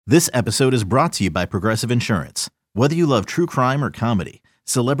This episode is brought to you by Progressive Insurance. Whether you love true crime or comedy,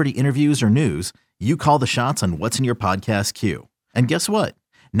 celebrity interviews or news, you call the shots on what's in your podcast queue. And guess what?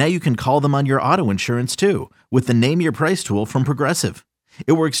 Now you can call them on your auto insurance too with the Name Your Price tool from Progressive.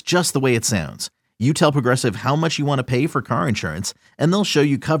 It works just the way it sounds. You tell Progressive how much you want to pay for car insurance, and they'll show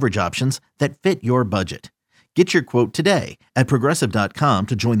you coverage options that fit your budget. Get your quote today at Progressive.com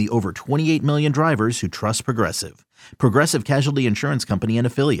to join the over 28 million drivers who trust Progressive. Progressive Casualty Insurance Company and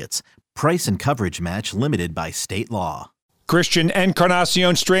Affiliates. Price and coverage match limited by state law. Christian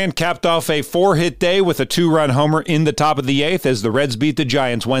Encarnacion Strand capped off a 4-hit day with a 2-run homer in the top of the 8th as the Reds beat the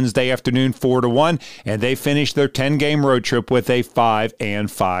Giants Wednesday afternoon 4-1, and they finished their 10-game road trip with a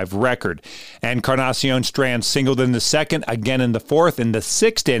 5-5 record. Encarnacion Strand singled in the 2nd, again in the 4th. In the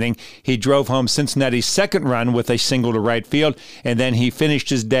 6th inning, he drove home Cincinnati's 2nd run with a single to right field, and then he finished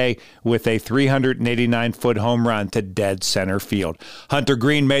his day with a 389-foot home run to dead center field. Hunter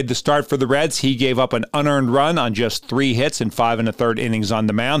Greene made the start for the Reds. He gave up an unearned run on just 3 hits in 5 1/3 innings on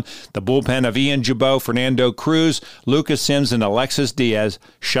the mound. The bullpen of Ian Gibaut, Fernando Cruz, Lucas Sims, and Alexis Diaz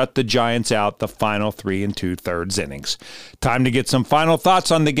shut the Giants out the final 3 2/3 innings. Time to get some final thoughts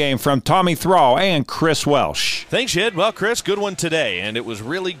on the game from Tommy Thrall and Chris Welsh. Thanks, Ed. Well, Chris, good one today, and it was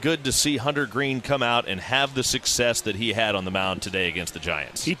really good to see Hunter Greene come out and have the success that he had on the mound today against the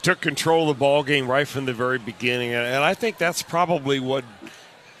Giants. He took control of the ball game right from the very beginning, and I think that's probably what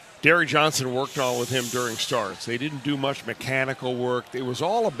Derek Johnson worked on with him during starts. They didn't do much mechanical work. It was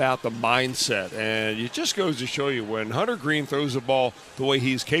all about the mindset, and it just goes to show you when Hunter Greene throws the ball the way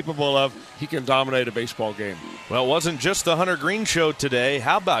he's capable of, he can dominate a baseball game. Well, it wasn't just the Hunter Greene show today.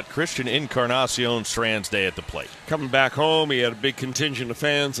 How about Christian Encarnacion Strand's day at the plate? Coming back home, he had a big contingent of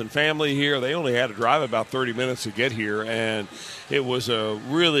fans and family here. They only had to drive about 30 minutes to get here, and it was a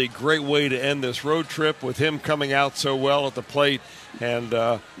really great way to end this road trip with him coming out so well at the plate. And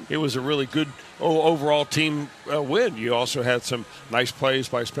it was a really good overall team win. You also had some nice plays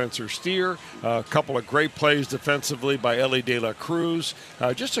by Spencer Steer, a couple of great plays defensively by Elly De La Cruz.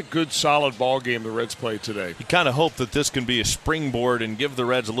 Just a good, solid ball game the Reds played today. You kind of hope that this can be a springboard and give the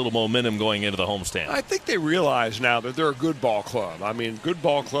Reds a little momentum going into the homestand. I think they realize now that they're a good ball club. I mean, good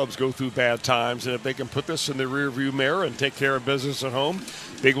ball clubs go through bad times, and if they can put this in the rearview mirror and take care of business at home,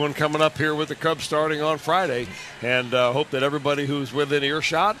 big one coming up here with the Cubs starting on Friday, and hope that everybody who's within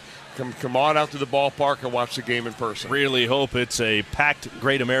earshot come on out to the ballpark and watch the game in person. Really hope it's a packed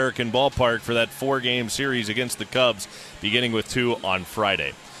Great American Ballpark for that 4-game series against the Cubs, beginning with 2 on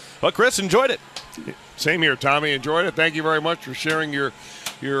Friday. Well, Chris, enjoyed it. Same here, Tommy. Enjoyed it. Thank you very much for sharing your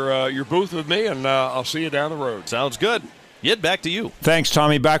booth with me, and I'll see you down the road. Sounds good. Yet back to you. Thanks,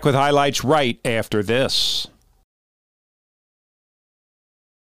 Tommy. Back with highlights right after this.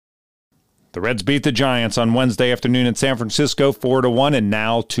 The Reds beat the Giants on Wednesday afternoon in San Francisco 4-1, and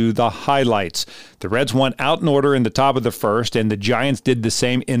now to the highlights. The Reds went out in order in the top of the first, and the Giants did the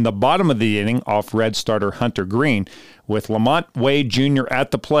same in the bottom of the inning off Red starter Hunter Greene. With Lamont Wade Jr.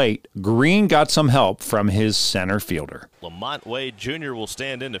 at the plate, Greene got some help from his center fielder. Lamont Wade Jr. will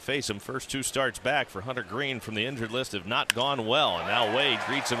stand in to face him. First 2 starts back for Hunter Greene from the injured list have not gone well, and now Wade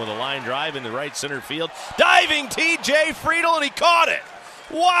greets him with a line drive into right center field. Diving T.J. Friedl, and he caught it.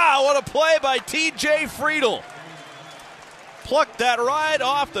 Wow, what a play by T.J. Friedl. Plucked that right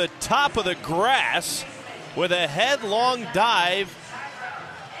off the top of the grass with a headlong dive,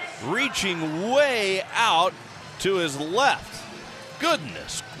 reaching way out to his left.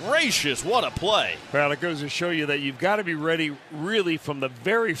 Goodness gracious, what a play. Well, it goes to show you that you've got to be ready really from the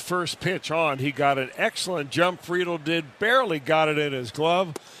very first pitch on. He got an excellent jump, Friedl did, barely got it in his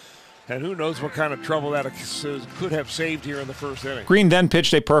glove. And who knows what kind of trouble that could have saved here in the first inning. Greene then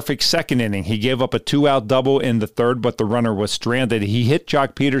pitched a perfect second inning. He gave up a 2-out double in the third, but the runner was stranded. He hit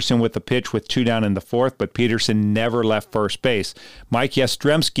Jock Peterson with the pitch with 2 down in the fourth, but Peterson never left first base. Mike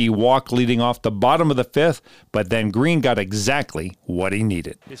Yastrzemski walked leading off the bottom of the fifth, but then Greene got exactly what he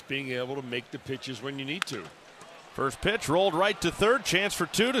needed. It's being able to make the pitches when you need to. First pitch rolled right to third, chance for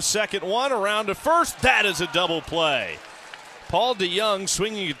 2 to second 1, around to first. That is a double play. Paul DeYoung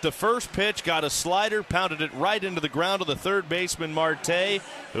swinging at the first pitch, got a slider, pounded it right into the ground of the third baseman Marte,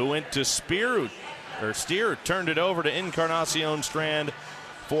 who went to Steer, turned it over to Encarnacion Strand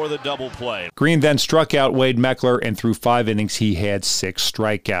for the double play. Greene then struck out Wade Meckler, and through 5 innings, he had 6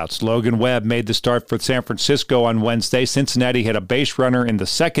 strikeouts. Logan Webb made the start for San Francisco on Wednesday. Cincinnati had a base runner in the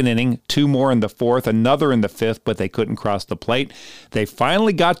second inning, 2 more in the fourth, another in the fifth, but they couldn't cross the plate. They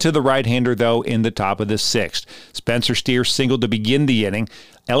finally got to the right-hander, though, in the top of the sixth. Spencer Steer singled to begin the inning.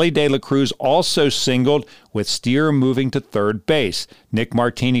 Elly De La Cruz also singled, with Steer moving to third base. Nick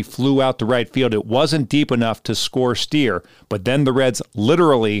Martini flew out to right field. It wasn't deep enough to score Steer, but then the Reds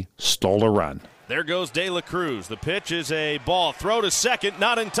literally stole a run. There goes De La Cruz. The pitch is a ball. Throw to second.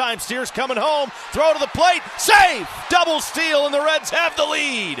 Not in time. Steer's coming home. Throw to the plate. Safe! Double steal, and the Reds have the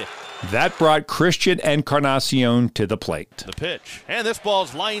lead. That brought Christian Encarnacion to the plate. The pitch. And this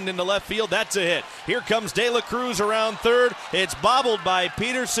ball's lined into left field. That's a hit. Here comes De La Cruz around third. It's bobbled by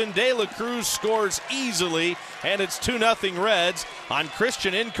Peterson. De La Cruz scores easily, and it's 2-0 Reds on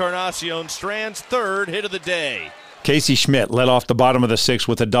Christian Encarnacion Strand's third hit of the day. Casey Schmidt led off the bottom of the sixth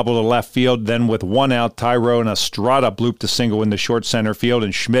with a double to left field. Then with one out, Tyrone Estrada blooped a single in the short center field,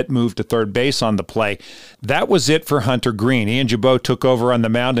 and Schmidt moved to third base on the play. That was it for Hunter Greene. Ian Gibaut took over on the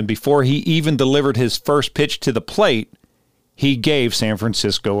mound, and before he even delivered his first pitch to the plate, he gave San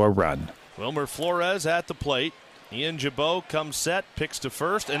Francisco a run. Wilmer Flores at the plate. Ian Gibaut comes set, picks to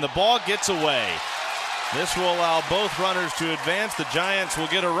first, and the ball gets away. This will allow both runners to advance. The Giants will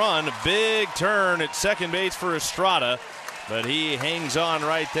get a run. A big turn at second base for Estrada, but he hangs on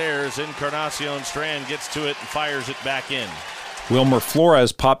right there as Encarnacion Strand gets to it and fires it back in. Wilmer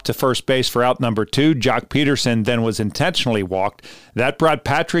Flores popped to first base for out number 2. Jock Peterson then was intentionally walked. That brought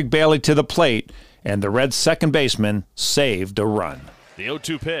Patrick Bailey to the plate, and the Reds' second baseman saved a run. The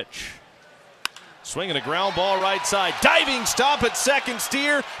 0-2 pitch. Swinging a ground ball right side. Diving stop at second.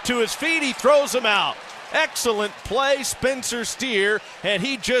 Steer to his feet. He throws him out. Excellent play, Spencer Steer, and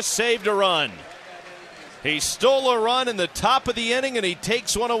he just saved a run. He stole a run in the top of the inning, and he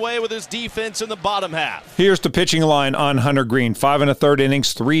takes one away with his defense in the bottom half. Here's the pitching line on Hunter Greene. 5 1/3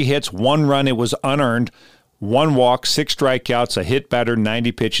 innings, 3 hits, 1 run. It was unearned. 1 walk, 6 strikeouts, a hit batter,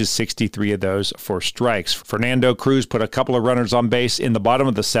 90 pitches, 63 of those for strikes. Fernando Cruz put a couple of runners on base in the bottom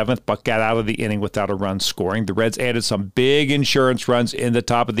of the 7th, but got out of the inning without a run scoring. The Reds added some big insurance runs in the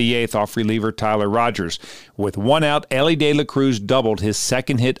top of the 8th off reliever Tyler Rogers. With 1 out, Elly De La Cruz doubled his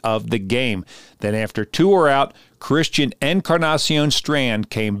second hit of the game. Then after 2 were out, Christian Encarnacion Strand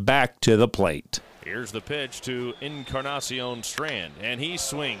came back to the plate. Here's the pitch to Encarnacion Strand, and he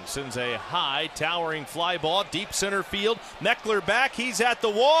swings, sends a high, towering fly ball, deep center field. Meckler back, he's at the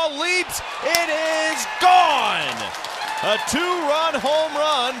wall, leaps, it is gone! A 2-run home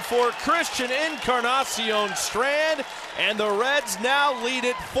run for Christian Encarnacion Strand, and the Reds now lead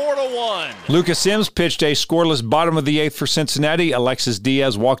it 4-1. Lucas Sims pitched a scoreless bottom of the 8th for Cincinnati. Alexis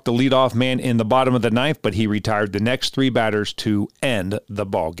Diaz walked the leadoff man in the bottom of the 9th, but he retired the next 3 batters to end the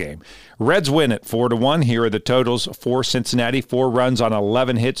ball game. Reds win it 4-1. Here are the totals for Cincinnati: 4 runs on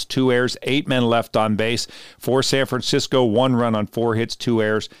 11 hits, 2 errors, 8 men left on base. For San Francisco, 1 run on 4 hits, 2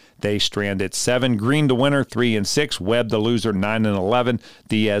 errors. They stranded 7. Green the winner, 3-6. Webb the loser, 9-11.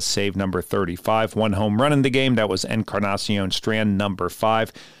 Diaz saved number 35. 1 home run in the game. That was Encarnacion Strand, number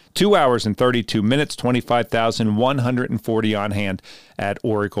 5. 2 hours and 32 minutes, 25,140 on hand at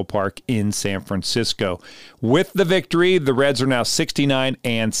Oracle Park in San Francisco. With the victory, the Reds are now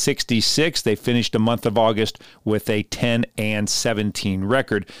 69-66. They finished the month of August with a 10-17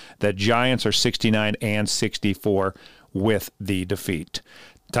 record. The Giants are 69-64 with the defeat.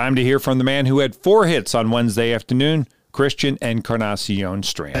 Time to hear from the man who had 4 hits on Wednesday afternoon, Christian Encarnacion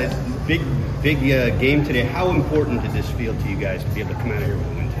Strand. Big game today. How important did this feel to you guys to be able to come out of here with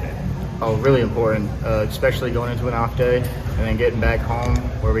a win today? Oh, really important, especially going into an off day and then getting back home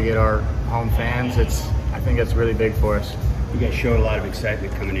where we get our home fans. I think that's really big for us. You guys showed a lot of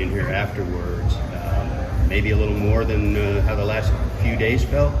excitement coming in here afterwards. Maybe a little more than how the last few days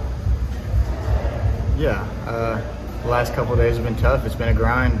felt? Yeah, the last couple of days have been tough. It's been a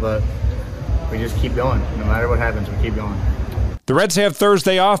grind, but we just keep going. No matter what happens, we keep going. The Reds have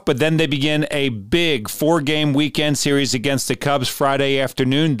Thursday off, but then they begin a big 4-game weekend series against the Cubs Friday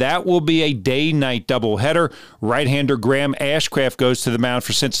afternoon. That will be a day-night doubleheader. Right-hander Graham Ashcraft goes to the mound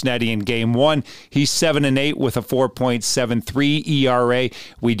for Cincinnati in Game 1. He's 7-8 with a 4.73 ERA.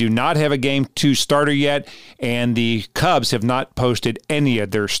 We do not have a Game 2 starter yet, and the Cubs have not posted any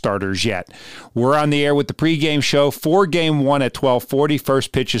of their starters yet. We're on the air with the pregame show for Game 1 at 12:40.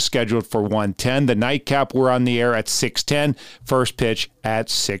 First pitch is scheduled for 1:10. The nightcap, we're on the air at 6:10. First pitch at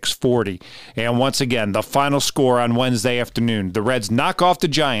 6:40. And once again, the final score on Wednesday afternoon. The Reds knock off the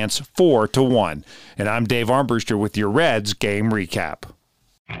Giants 4-1. And I'm Dave Armbruster with your Reds game recap.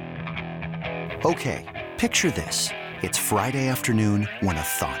 Okay, picture this. It's Friday afternoon when a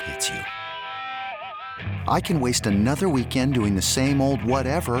thought hits you. I can waste another weekend doing the same old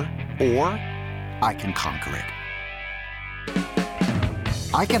whatever, or I can conquer it.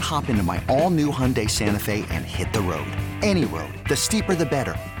 I can hop into my all-new Hyundai Santa Fe and hit the road. Any road. The steeper, the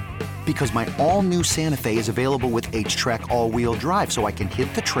better. Because my all-new Santa Fe is available with H-Track all-wheel drive, so I can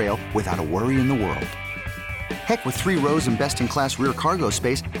hit the trail without a worry in the world. Heck, with 3 rows and best-in-class rear cargo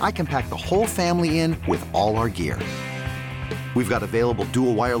space, I can pack the whole family in with all our gear. We've got available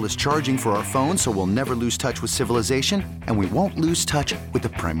dual wireless charging for our phones, so we'll never lose touch with civilization, and we won't lose touch with the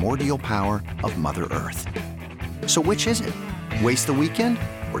primordial power of Mother Earth. So which is it? Waste the weekend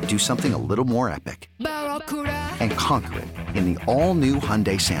or do something a little more epic? And conquer it in the all-new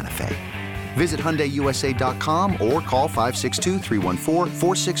Hyundai Santa Fe. Visit HyundaiUSA.com or call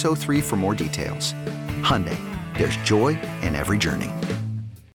 562-314-4603 for more details. Hyundai, there's joy in every journey.